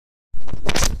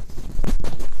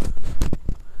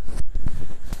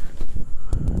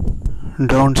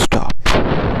Don't stop.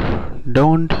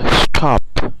 Don't stop.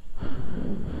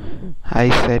 I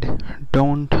said,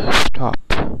 don't stop.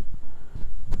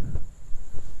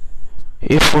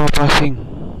 If we're passing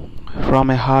from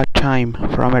a hard time,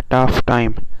 from a tough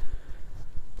time,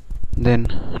 then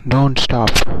don't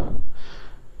stop.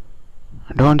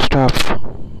 Don't stop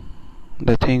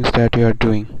the things that you are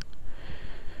doing.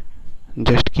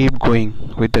 Just keep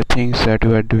going with the things that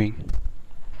you are doing.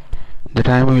 The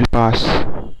time will pass.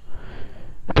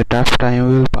 The tough time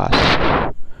will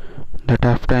pass. The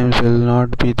tough times will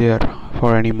not be there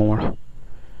for anymore.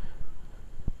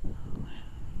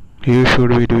 You should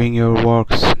be doing your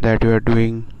works that you are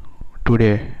doing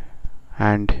today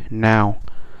and now.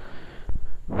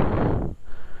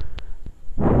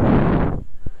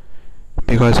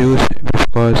 Because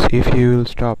if you will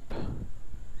stop,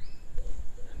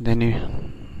 then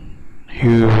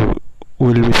you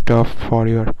will be stopped for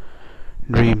your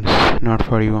dreams, not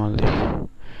for you only.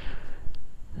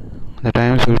 The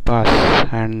times will pass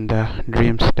and the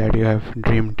dreams that you have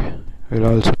dreamed will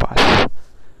also pass.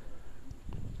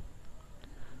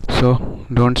 So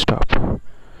don't stop.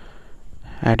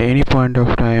 At any point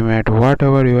of time, at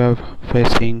whatever you are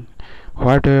facing,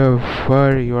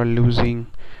 whatever you are losing,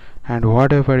 and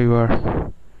whatever you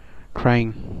are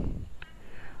trying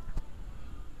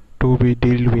to be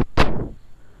dealt with,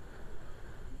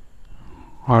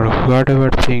 or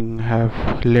whatever thing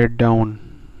have let down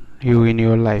you in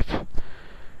your life,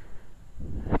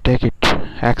 take it,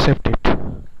 accept it.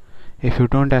 If you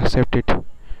don't accept it,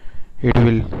 it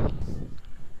will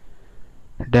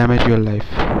damage your life.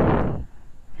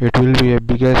 It will be a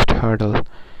biggest hurdle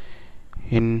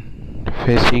in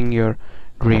facing your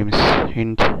dreams,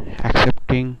 in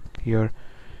accepting your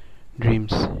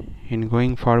dreams, in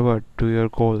going forward to your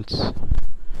goals.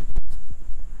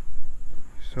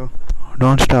 So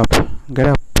don't stop. Get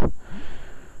up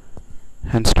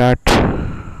and start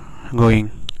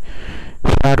going.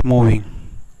 Start moving.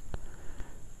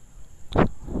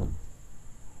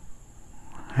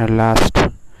 At last,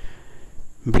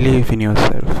 believe in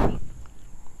yourself.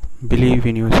 Believe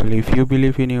in yourself. If you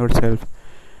believe in yourself,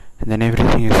 then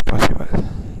everything is possible.